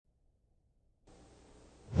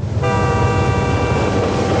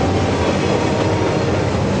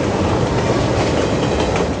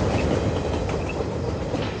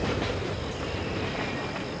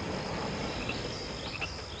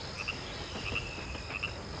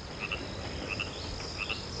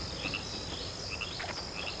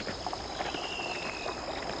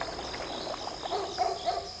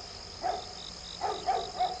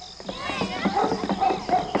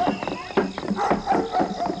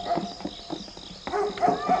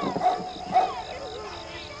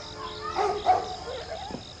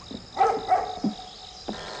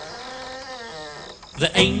There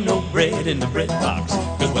ain't no bread in the bread box,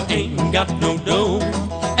 'cause we ain't got no dough.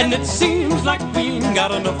 And it seems like we ain't got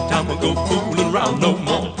enough time to go fooling around no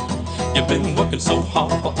more. You've been working so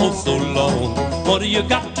hard for oh so long. What do you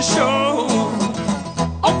got to show?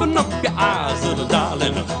 Open up your eyes, little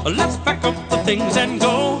darling. Let's pack up the things and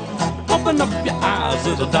go. Open up your eyes,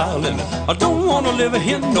 little darling. I don't wanna live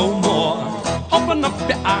here no more. Open up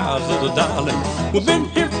your eyes, little darling. We've been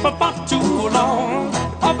here for far too long.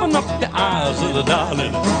 Open up your eyes, little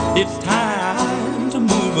darling. It's time to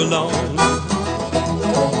move along.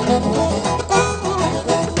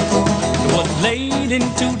 It was late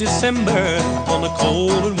into December on a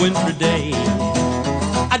cold and wintry day.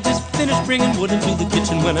 I just finished bringing wood into the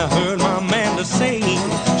kitchen when I heard my Amanda say,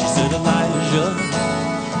 she said, Elijah,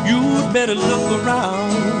 you'd better look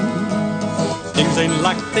around. Things ain't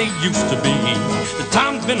like they used to be. The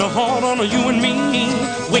time's been hard on you and me.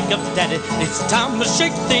 Wake up, daddy, it's time to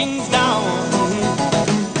shake things down.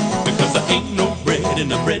 Because there ain't no bread in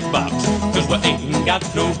the bread box, 'cause we ain't got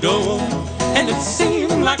no dough. And it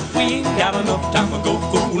seems like we ain't got enough time to go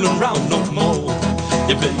fooling around no more.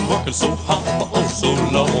 You've been working so hard for oh so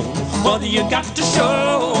long. What do you got to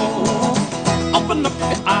show? Open up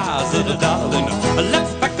your eyes, little darling.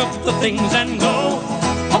 Let's pack up the things and go.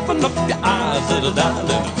 Open up your eyes, little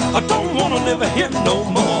darling. I don't wanna live here no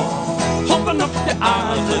more. Open up your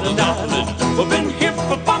eyes, little darling. We've been here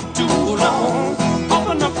for far too long.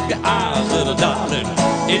 Open up your eyes, little darling.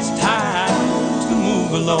 It's time to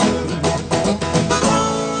move along.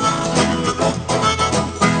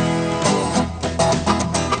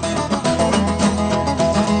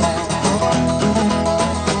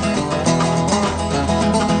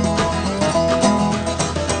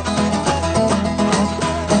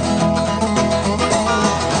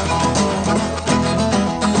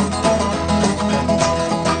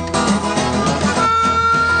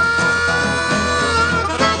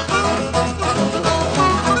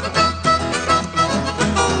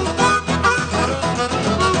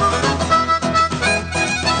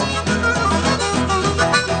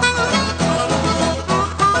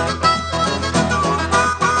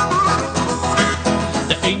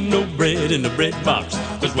 In the bread box,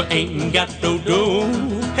 'cause we ain't got no dough.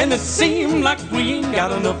 And it seems like we ain't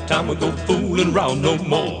got enough time to go fooling around no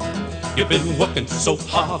more. You've been working so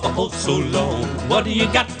hard for oh so long. What do you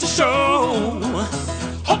got to show?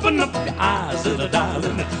 Open up your eyes, little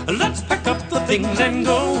darling. Let's pack up the things and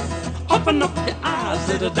go. Open up your eyes,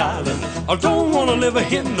 little darling. I don't wanna live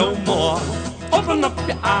here no more. Open up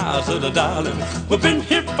your eyes, little darling. We've been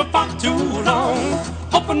here for far too long.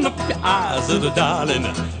 Open up your eyes, little darling.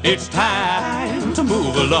 It's time to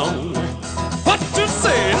move along. What you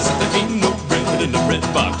say is there ain't no bread in the bread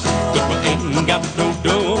box, 'cause we ain't got no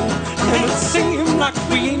dough. And it seems like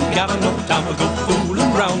we ain't got enough time to go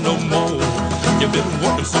fooling around no more. You've been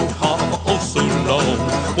working so hard for oh so long.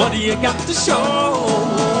 What do you got to show?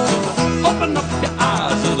 Open up your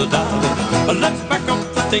eyes, little darling. Let's pack up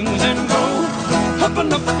the things and go.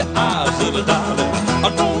 Open up your eyes, little darling. I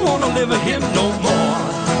don't wanna live here no more.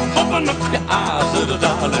 Open up your eyes, little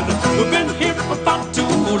darling. We've been here for far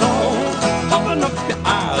too long. Open up your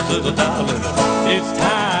eyes, little darling. It's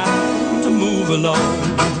time to move along.